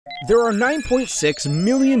There are 9.6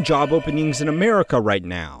 million job openings in America right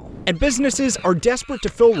now, and businesses are desperate to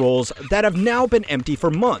fill roles that have now been empty for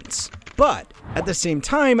months. But at the same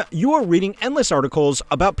time, you are reading endless articles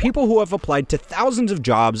about people who have applied to thousands of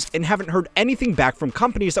jobs and haven't heard anything back from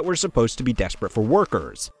companies that were supposed to be desperate for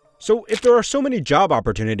workers. So if there are so many job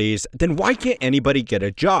opportunities, then why can't anybody get a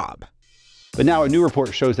job? But now a new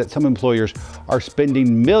report shows that some employers are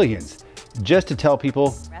spending millions just to tell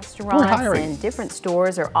people restaurants and different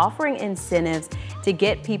stores are offering incentives to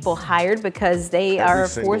get people hired because they are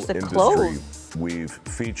forced to close. We've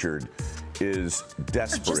featured is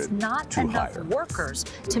desperate just not to enough hire workers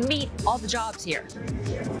to meet all the jobs here.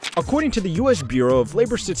 According to the U.S. Bureau of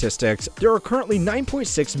Labor Statistics, there are currently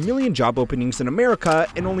 9.6 million job openings in America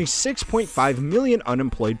and only 6.5 million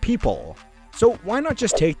unemployed people. So why not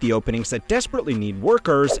just take the openings that desperately need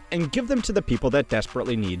workers and give them to the people that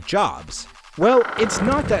desperately need jobs? Well, it's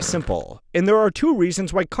not that simple, and there are two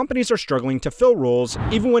reasons why companies are struggling to fill roles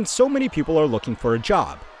even when so many people are looking for a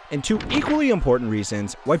job, and two equally important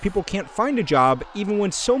reasons why people can't find a job even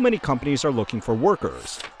when so many companies are looking for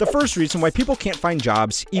workers. The first reason why people can't find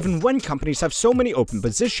jobs even when companies have so many open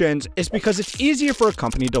positions is because it's easier for a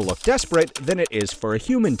company to look desperate than it is for a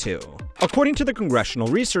human to. According to the Congressional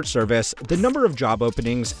Research Service, the number of job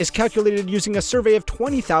openings is calculated using a survey of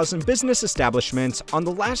 20,000 business establishments on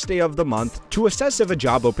the last day of the month to assess if a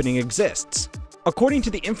job opening exists. According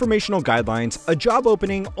to the informational guidelines, a job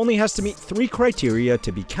opening only has to meet 3 criteria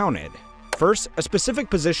to be counted. First, a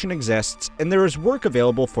specific position exists and there is work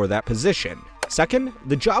available for that position. Second,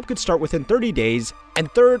 the job could start within 30 days. And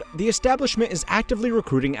third, the establishment is actively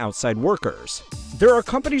recruiting outside workers. There are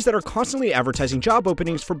companies that are constantly advertising job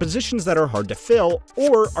openings for positions that are hard to fill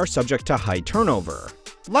or are subject to high turnover.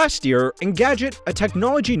 Last year, Engadget, a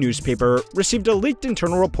technology newspaper, received a leaked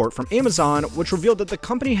internal report from Amazon which revealed that the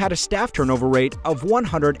company had a staff turnover rate of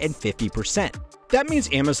 150%. That means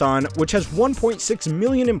Amazon, which has 1.6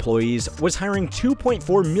 million employees, was hiring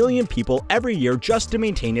 2.4 million people every year just to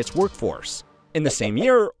maintain its workforce. In the same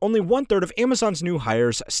year, only 1/3 of Amazon's new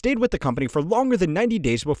hires stayed with the company for longer than 90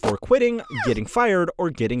 days before quitting, getting fired, or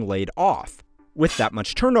getting laid off. With that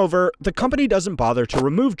much turnover, the company doesn't bother to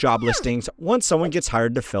remove job listings once someone gets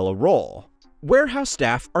hired to fill a role. Warehouse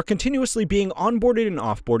staff are continuously being onboarded and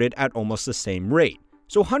offboarded at almost the same rate,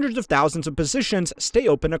 so hundreds of thousands of positions stay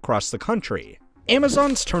open across the country.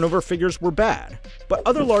 Amazon's turnover figures were bad, but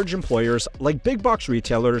other large employers like big box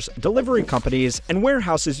retailers, delivery companies, and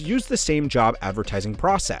warehouses use the same job advertising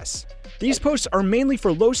process. These posts are mainly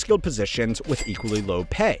for low-skilled positions with equally low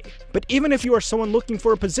pay. But even if you are someone looking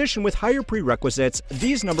for a position with higher prerequisites,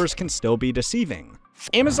 these numbers can still be deceiving.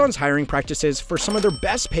 Amazon's hiring practices for some of their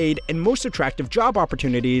best paid and most attractive job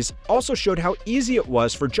opportunities also showed how easy it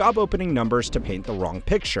was for job opening numbers to paint the wrong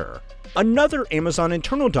picture. Another Amazon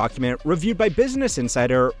internal document reviewed by Business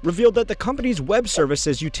Insider revealed that the company's web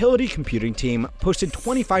services utility computing team posted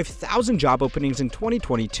 25,000 job openings in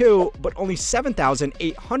 2022, but only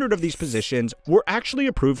 7,800 of these positions were actually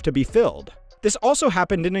approved to be filled. This also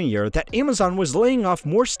happened in a year that Amazon was laying off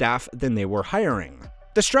more staff than they were hiring.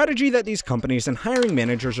 The strategy that these companies and hiring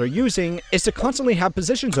managers are using is to constantly have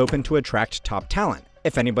positions open to attract top talent.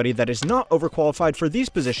 If anybody that is not overqualified for these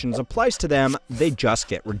positions applies to them, they just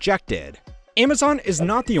get rejected. Amazon is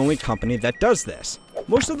not the only company that does this.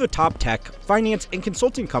 Most of the top tech, finance, and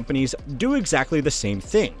consulting companies do exactly the same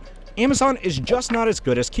thing. Amazon is just not as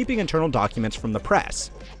good as keeping internal documents from the press.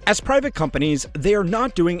 As private companies, they are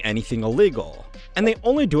not doing anything illegal, and they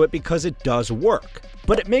only do it because it does work.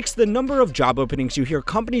 But it makes the number of job openings you hear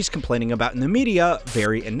companies complaining about in the media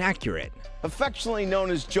very inaccurate. Affectionately known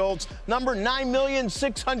as JOLTS, number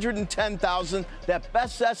 9,610,000, that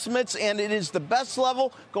best estimates, and it is the best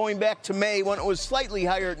level going back to May when it was slightly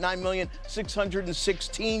higher at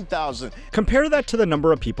 9,616,000. Compare that to the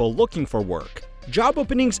number of people looking for work. Job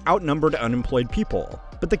openings outnumbered unemployed people,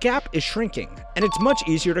 but the gap is shrinking, and it's much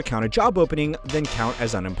easier to count a job opening than count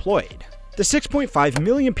as unemployed. The 6.5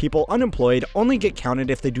 million people unemployed only get counted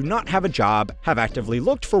if they do not have a job, have actively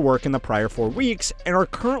looked for work in the prior 4 weeks, and are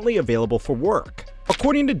currently available for work.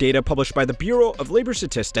 According to data published by the Bureau of Labor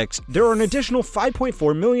Statistics, there are an additional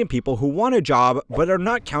 5.4 million people who want a job but are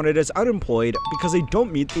not counted as unemployed because they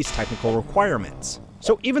don't meet these technical requirements.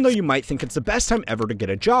 So even though you might think it's the best time ever to get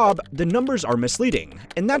a job, the numbers are misleading,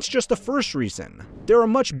 and that's just the first reason. There are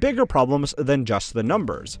much bigger problems than just the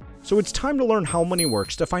numbers. So it's time to learn how money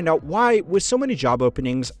works to find out why, with so many job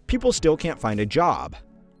openings, people still can't find a job.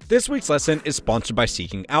 This week's lesson is sponsored by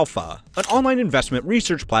Seeking Alpha, an online investment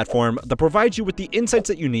research platform that provides you with the insights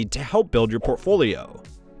that you need to help build your portfolio.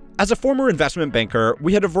 As a former investment banker,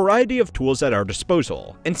 we had a variety of tools at our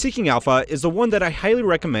disposal, and Seeking Alpha is the one that I highly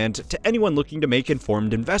recommend to anyone looking to make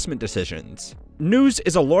informed investment decisions. News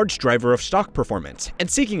is a large driver of stock performance, and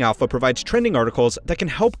Seeking Alpha provides trending articles that can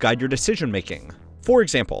help guide your decision-making. For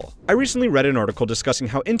example, I recently read an article discussing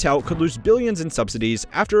how Intel could lose billions in subsidies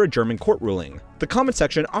after a German court ruling. The comment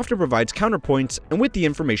section often provides counterpoints, and with the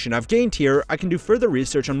information I've gained here, I can do further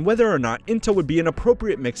research on whether or not Intel would be an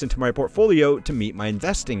appropriate mix into my portfolio to meet my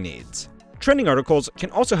investing needs. Trending articles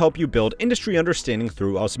can also help you build industry understanding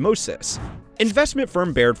through osmosis. Investment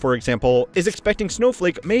firm Baird, for example, is expecting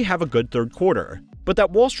Snowflake may have a good third quarter, but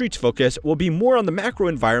that Wall Street's focus will be more on the macro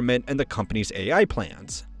environment and the company's AI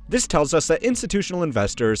plans. This tells us that institutional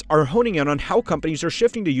investors are honing in on how companies are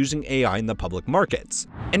shifting to using AI in the public markets.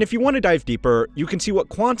 And if you want to dive deeper, you can see what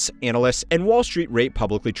quants, analysts, and Wall Street rate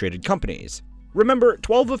publicly traded companies. Remember,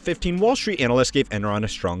 12 of 15 Wall Street analysts gave Enron a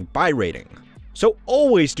strong buy rating. So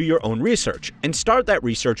always do your own research, and start that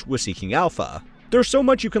research with Seeking Alpha. There's so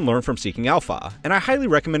much you can learn from Seeking Alpha, and I highly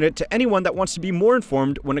recommend it to anyone that wants to be more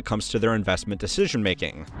informed when it comes to their investment decision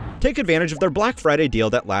making. Take advantage of their Black Friday deal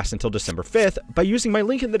that lasts until December 5th by using my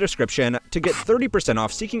link in the description to get 30%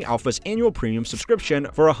 off Seeking Alpha's annual premium subscription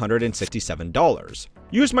for $167.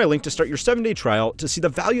 Use my link to start your 7-day trial to see the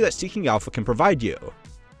value that Seeking Alpha can provide you.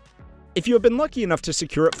 If you have been lucky enough to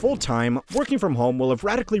secure it full-time, working from home will have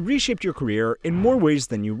radically reshaped your career in more ways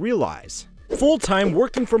than you realize. Full-time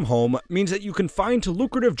working from home means that you can find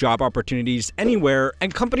lucrative job opportunities anywhere,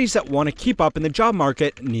 and companies that want to keep up in the job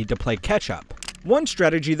market need to play catch-up. One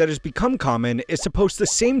strategy that has become common is to post the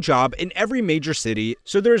same job in every major city,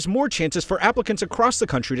 so there's more chances for applicants across the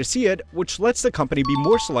country to see it, which lets the company be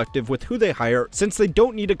more selective with who they hire since they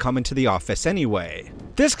don't need to come into the office anyway.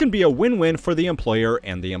 This can be a win-win for the employer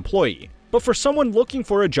and the employee. But for someone looking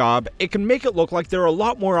for a job, it can make it look like there are a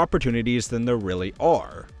lot more opportunities than there really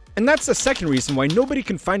are. And that's the second reason why nobody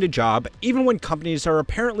can find a job even when companies are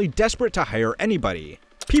apparently desperate to hire anybody.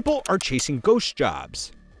 People are chasing ghost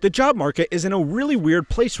jobs. The job market is in a really weird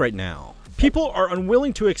place right now. People are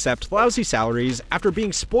unwilling to accept lousy salaries after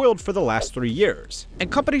being spoiled for the last 3 years,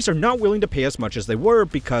 and companies are not willing to pay as much as they were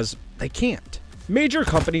because they can't. Major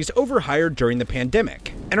companies overhired during the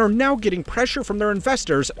pandemic and are now getting pressure from their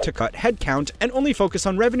investors to cut headcount and only focus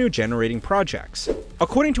on revenue-generating projects.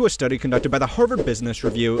 According to a study conducted by the Harvard Business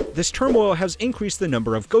Review, this turmoil has increased the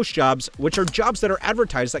number of ghost jobs, which are jobs that are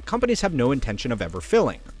advertised that companies have no intention of ever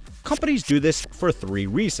filling. Companies do this for 3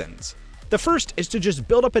 reasons. The first is to just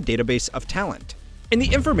build up a database of talent. In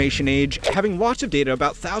the information age, having lots of data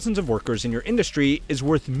about thousands of workers in your industry is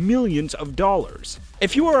worth millions of dollars.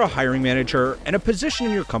 If you are a hiring manager and a position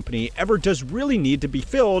in your company ever does really need to be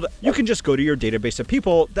filled, you can just go to your database of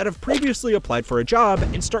people that have previously applied for a job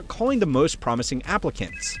and start calling the most promising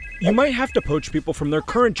applicants. You might have to poach people from their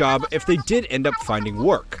current job if they did end up finding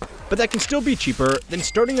work, but that can still be cheaper than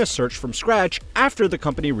starting a search from scratch after the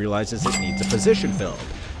company realizes it needs a position filled.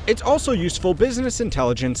 It's also useful business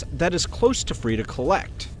intelligence that is close to free to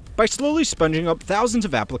collect. By slowly sponging up thousands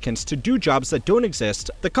of applicants to do jobs that don't exist,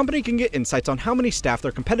 the company can get insights on how many staff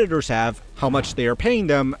their competitors have, how much they are paying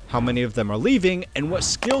them, how many of them are leaving, and what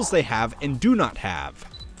skills they have and do not have.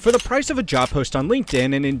 For the price of a job post on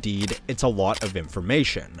LinkedIn and Indeed, it's a lot of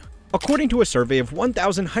information. According to a survey of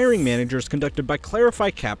 1,000 hiring managers conducted by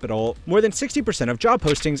Clarify Capital, more than 60% of job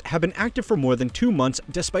postings have been active for more than 2 months,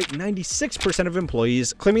 despite 96% of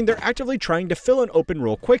employees claiming they're actively trying to fill an open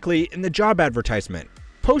role quickly in the job advertisement.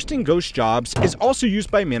 Posting ghost jobs is also used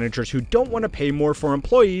by managers who don't want to pay more for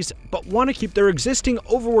employees, but want to keep their existing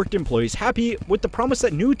overworked employees happy with the promise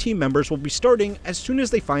that new team members will be starting as soon as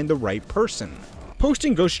they find the right person.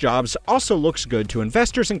 Posting ghost jobs also looks good to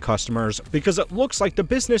investors and customers because it looks like the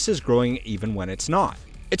business is growing even when it's not.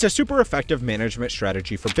 It's a super effective management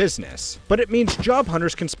strategy for business, but it means job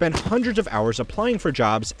hunters can spend hundreds of hours applying for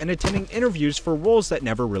jobs and attending interviews for roles that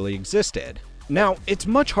never really existed. Now, it's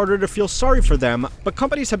much harder to feel sorry for them, but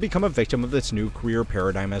companies have become a victim of this new career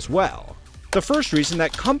paradigm as well. The first reason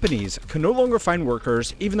that companies can no longer find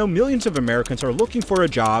workers, even though millions of Americans are looking for a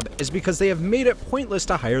job, is because they have made it pointless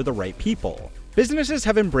to hire the right people. Businesses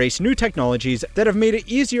have embraced new technologies that have made it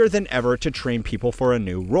easier than ever to train people for a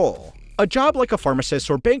new role. A job like a pharmacist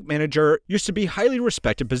or bank manager used to be highly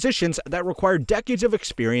respected positions that required decades of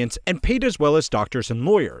experience and paid as well as doctors and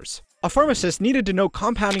lawyers. A pharmacist needed to know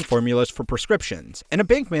compounding formulas for prescriptions, and a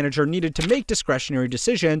bank manager needed to make discretionary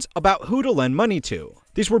decisions about who to lend money to.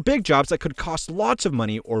 These were big jobs that could cost lots of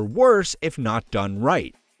money or worse if not done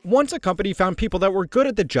right. Once a company found people that were good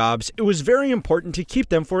at the jobs, it was very important to keep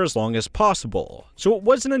them for as long as possible. So it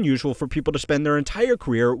wasn't unusual for people to spend their entire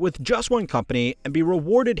career with just one company and be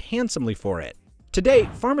rewarded handsomely for it. Today,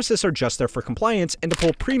 pharmacists are just there for compliance and to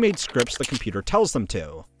pull pre-made scripts the computer tells them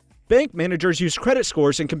to. Bank managers use credit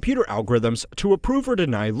scores and computer algorithms to approve or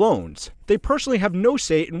deny loans. They personally have no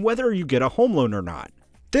say in whether you get a home loan or not.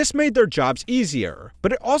 This made their jobs easier,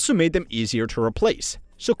 but it also made them easier to replace.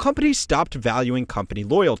 So companies stopped valuing company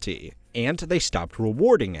loyalty, and they stopped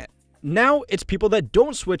rewarding it. Now it's people that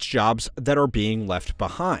don't switch jobs that are being left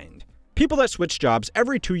behind. People that switch jobs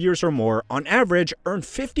every 2 years or more, on average, earn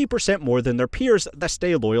 50% more than their peers that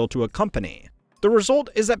stay loyal to a company. The result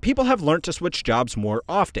is that people have learned to switch jobs more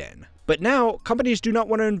often. But now, companies do not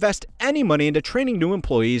want to invest any money into training new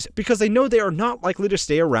employees because they know they are not likely to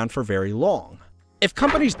stay around for very long. If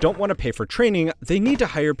companies don't want to pay for training, they need to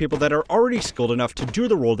hire people that are already skilled enough to do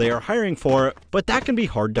the role they are hiring for, but that can be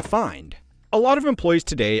hard to find. A lot of employees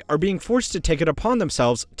today are being forced to take it upon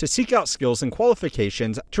themselves to seek out skills and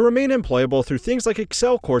qualifications to remain employable through things like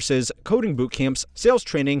Excel courses, coding boot camps, sales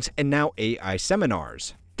trainings, and now AI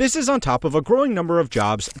seminars. This is on top of a growing number of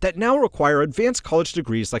jobs that now require advanced college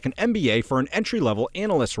degrees like an MBA for an entry-level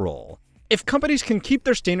analyst role. If companies can keep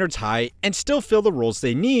their standards high and still fill the roles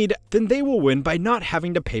they need, then they will win by not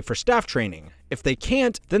having to pay for staff training. If they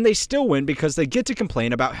can't, then they still win because they get to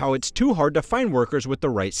complain about how it's too hard to find workers with the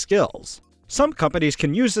right skills. Some companies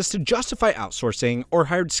can use this to justify outsourcing or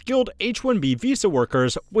hired skilled H-1B visa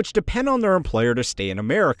workers which depend on their employer to stay in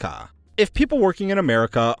America. If people working in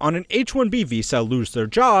America on an H-1B visa lose their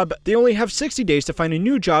job, they only have 60 days to find a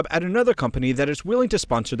new job at another company that is willing to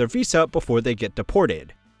sponsor their visa before they get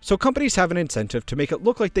deported. So companies have an incentive to make it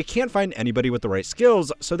look like they can't find anybody with the right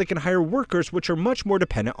skills so they can hire workers which are much more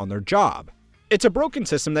dependent on their job. It's a broken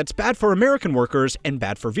system that's bad for American workers and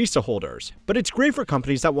bad for visa holders, but it's great for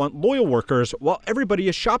companies that want loyal workers while everybody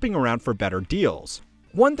is shopping around for better deals.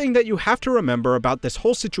 One thing that you have to remember about this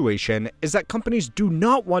whole situation is that companies do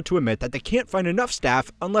not want to admit that they can't find enough staff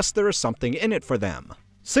unless there is something in it for them.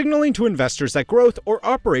 Signaling to investors that growth or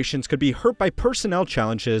operations could be hurt by personnel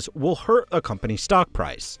challenges will hurt a company's stock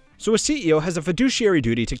price. So a CEO has a fiduciary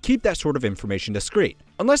duty to keep that sort of information discreet,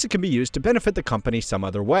 unless it can be used to benefit the company some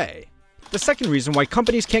other way. The second reason why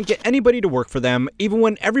companies can't get anybody to work for them, even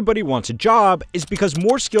when everybody wants a job, is because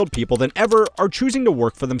more skilled people than ever are choosing to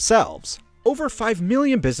work for themselves. Over 5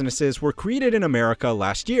 million businesses were created in America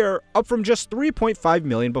last year, up from just 3.5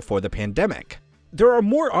 million before the pandemic. There are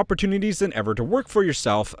more opportunities than ever to work for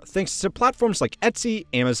yourself thanks to platforms like Etsy,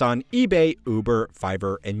 Amazon, eBay, Uber,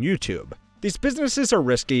 Fiverr, and YouTube. These businesses are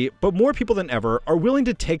risky, but more people than ever are willing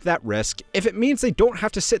to take that risk if it means they don't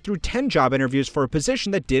have to sit through 10 job interviews for a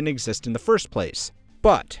position that didn't exist in the first place.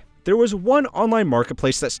 But there was one online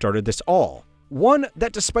marketplace that started this all. One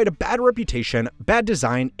that, despite a bad reputation, bad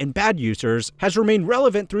design, and bad users, has remained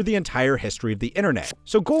relevant through the entire history of the internet.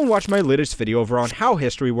 So go and watch my latest video over on how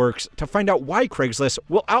history works to find out why Craigslist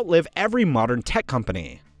will outlive every modern tech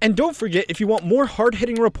company. And don't forget, if you want more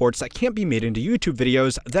hard-hitting reports that can't be made into YouTube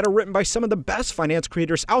videos that are written by some of the best finance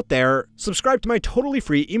creators out there, subscribe to my totally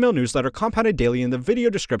free email newsletter Compounded Daily in the video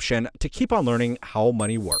description to keep on learning how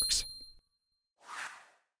money works.